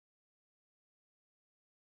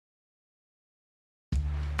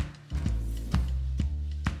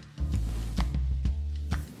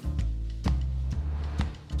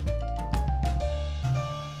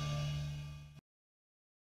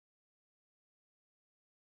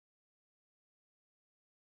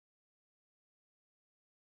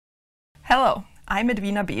Hello, I'm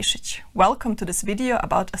Edwina Bešić. Welcome to this video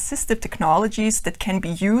about assistive technologies that can be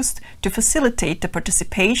used to facilitate the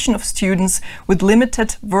participation of students with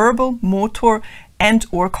limited verbal, motor,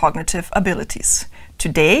 and/or cognitive abilities.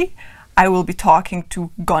 Today, I will be talking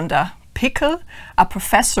to Gonda Pickel, a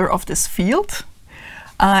professor of this field.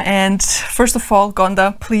 And first of all,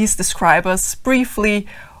 Gonda, please describe us briefly.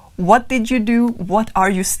 What did you do? What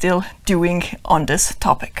are you still doing on this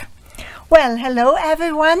topic? Well, hello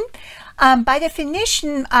everyone. By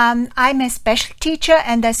definition, I'm a special teacher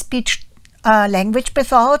and a speech language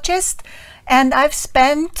pathologist, and I've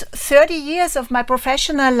spent 30 years of my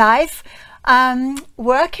professional life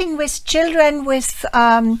working with children with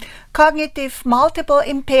cognitive multiple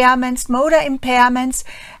impairments, motor impairments,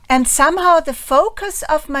 and somehow the focus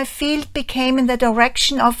of my field became in the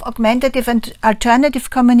direction of augmentative and alternative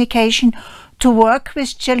communication to work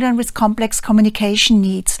with children with complex communication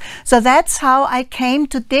needs. So that's how I came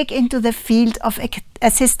to dig into the field of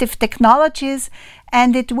assistive technologies,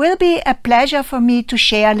 and it will be a pleasure for me to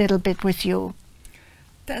share a little bit with you.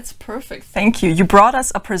 That's perfect. Thank you. You brought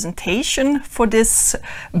us a presentation for this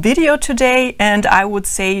video today, and I would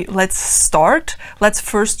say let's start. Let's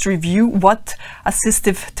first review what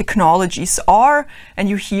assistive technologies are, and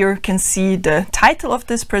you here can see the title of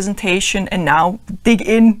this presentation, and now dig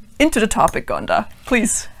into the topic, Gonda.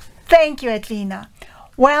 Please. Thank you, Edwina.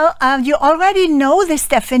 Well, you already know this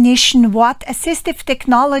definition, what assistive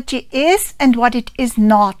technology is and what it is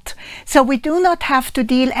not. So we do not have to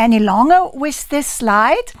deal any longer with this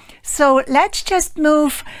slide. So let's just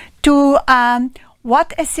move to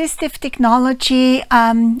what assistive technology,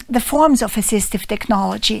 the forms of assistive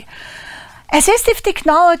technology. Assistive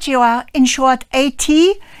technology, or in short AT,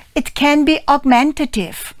 it can be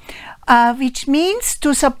augmentative, which means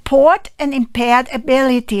to support an impaired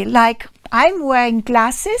ability, like I'm wearing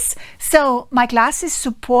glasses, so my glasses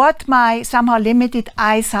support my somehow limited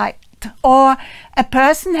eyesight. Or a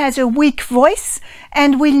person has a weak voice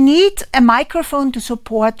and will need a microphone to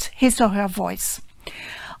support his or her voice.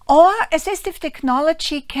 Or assistive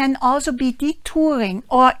technology can also be detouring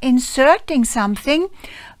or inserting something,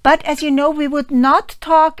 but as you know, we would not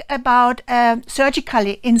talk about a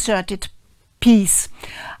surgically inserted piece.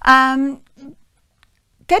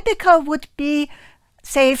 Typical would be,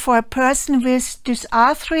 say, for a person with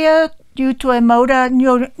dysarthria due to a motor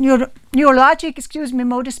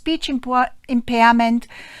speech impairment,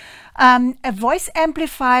 a voice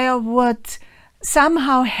amplifier would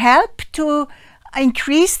somehow help to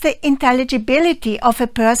increase the intelligibility of a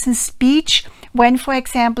person's speech when, for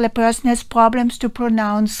example, a person has problems to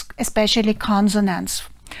pronounce especially consonants,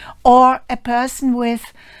 or a person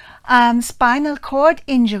with spinal cord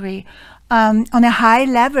injury on a high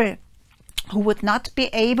level who would not be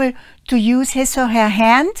able to use his or her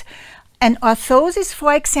hand. An orthosis,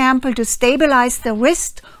 for example, to stabilize the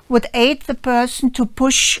wrist would aid the person to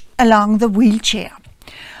push along the wheelchair.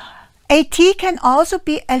 AT can also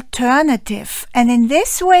be alternative, and in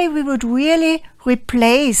this way we would really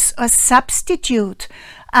replace or substitute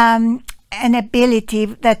an ability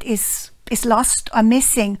that is lost or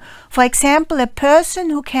missing. For example, a person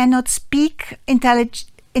who cannot speak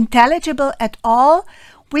intelligible at all,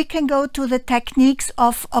 we can go to the techniques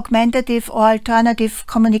of augmentative or alternative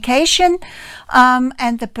communication,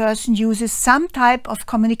 and the person uses some type of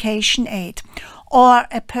communication aid. Or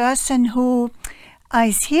a person who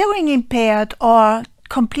is hearing impaired or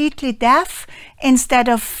completely deaf, instead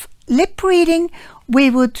of lip reading, we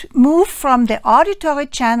would move from the auditory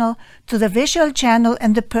channel to the visual channel,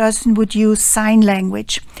 and the person would use sign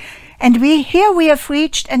language. And here we have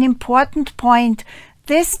reached an important point.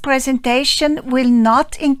 This presentation will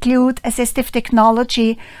not include assistive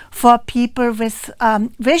technology for people with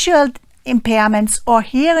visual impairments or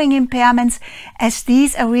hearing impairments, as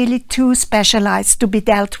these are really too specialized to be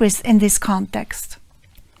dealt with in this context.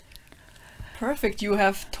 Perfect. You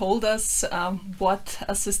have told us what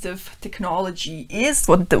assistive technology is,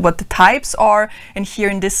 what the types are, and here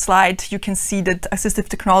in this slide you can see that assistive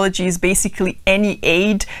technology is basically any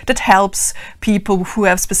aid that helps people who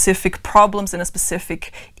have specific problems in a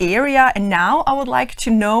specific area. And now I would like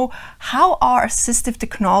to know, how are assistive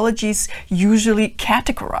technologies usually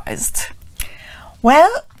categorized?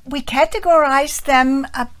 Well, we categorize them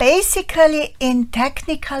basically in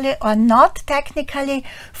technically or not technically.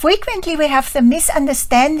 Frequently we have the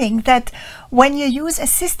misunderstanding that when you use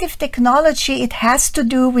assistive technology it has to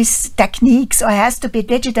do with techniques or has to be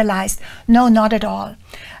digitalized. No, not at all.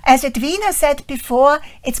 As Edwina said before,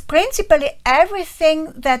 it's principally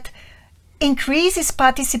everything that increases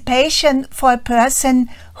participation for a person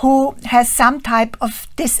who has some type of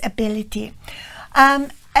disability.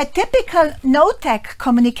 A typical no-tech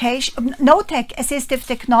communication, no-tech assistive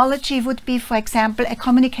technology would be, for example, a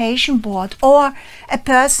communication board, or a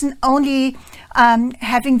person only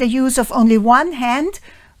having the use of only one hand.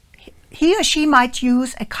 He or she might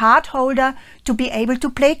use a card holder to be able to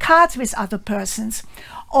play cards with other persons,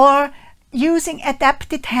 or using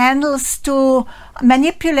adapted handles to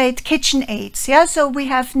manipulate kitchen aids. Yeah, so we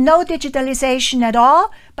have no digitalization at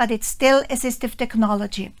all, but it's still assistive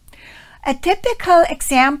technology. A typical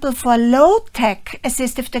example for low-tech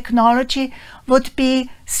assistive technology would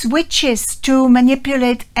be switches to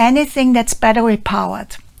manipulate anything that's battery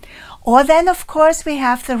powered. Or then, of course, we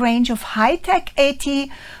have the range of high-tech AT,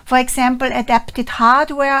 for example, adapted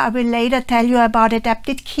hardware. I will later tell you about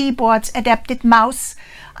adapted keyboards, adapted mouses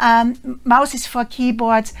for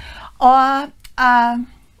keyboards, or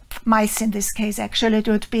mice in this case, actually it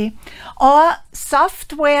would be, or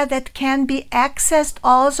software that can be accessed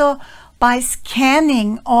also by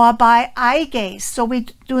scanning or by eye gaze. So we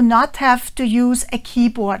do not have to use a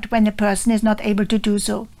keyboard when a person is not able to do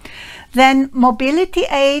so. Then mobility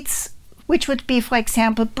aids, which would be, for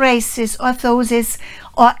example, braces, orthoses,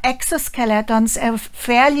 or exoskeletons, are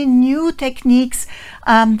fairly new techniques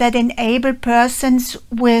that enable persons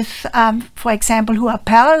with, for example, who are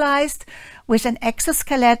paralyzed. With an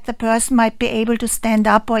exoskeleton, the person might be able to stand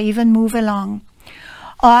up or even move along.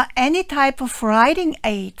 Or any type of writing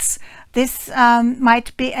aids. This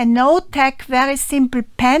might be a no-tech, very simple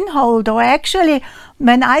pen holder. Or actually,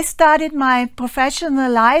 when I started my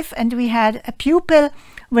professional life and we had a pupil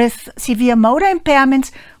with severe motor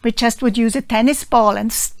impairments, we just would use a tennis ball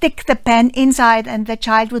and stick the pen inside and the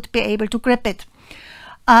child would be able to grip it.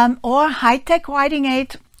 Or high-tech writing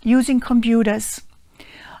aid using computers.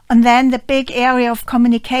 And then the big area of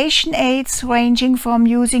communication aids, ranging from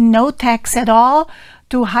using no text at all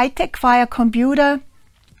to high-tech via computer.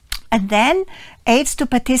 And then aids to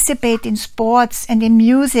participate in sports and in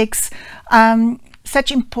musics,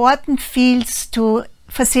 such important fields to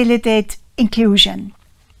facilitate inclusion.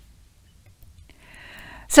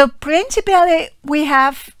 So principally, we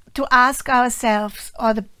have to ask ourselves,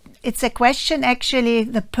 or it's a question actually,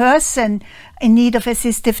 the person in need of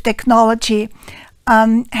assistive technology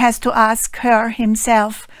has to ask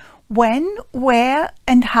himself, when, where,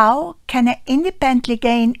 and how can I independently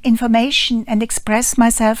gain information and express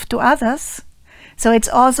myself to others? So it's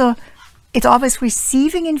always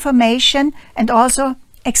receiving information and also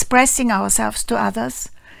expressing ourselves to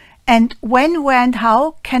others. And when, where, and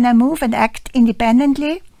how can I move and act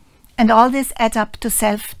independently? And all this adds up to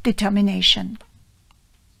self-determination.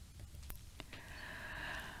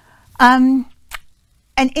 An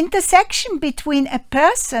intersection between a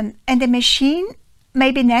person and a machine may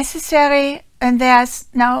be necessary, and there's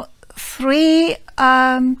now three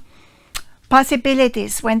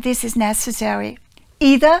possibilities when this is necessary.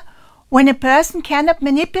 Either when a person cannot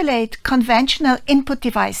manipulate conventional input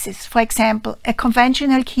devices, for example, a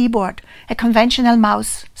conventional keyboard, a conventional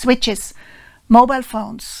mouse, switches, mobile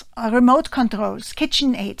phones, remote controls,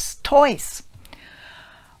 kitchen aids, toys.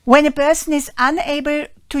 When a person is unable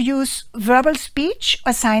to use verbal speech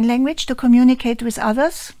or sign language to communicate with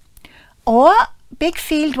others, or big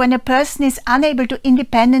field when a person is unable to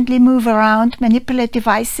independently move around, manipulate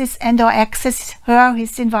devices, and or access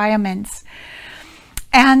his environments.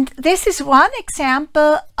 And this is one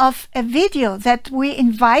example of a video that we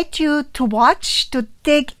invite you to watch, to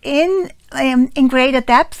dig in greater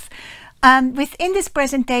depth. Within this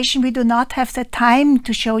presentation, we do not have the time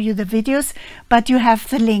to show you the videos, but you have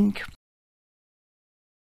the link.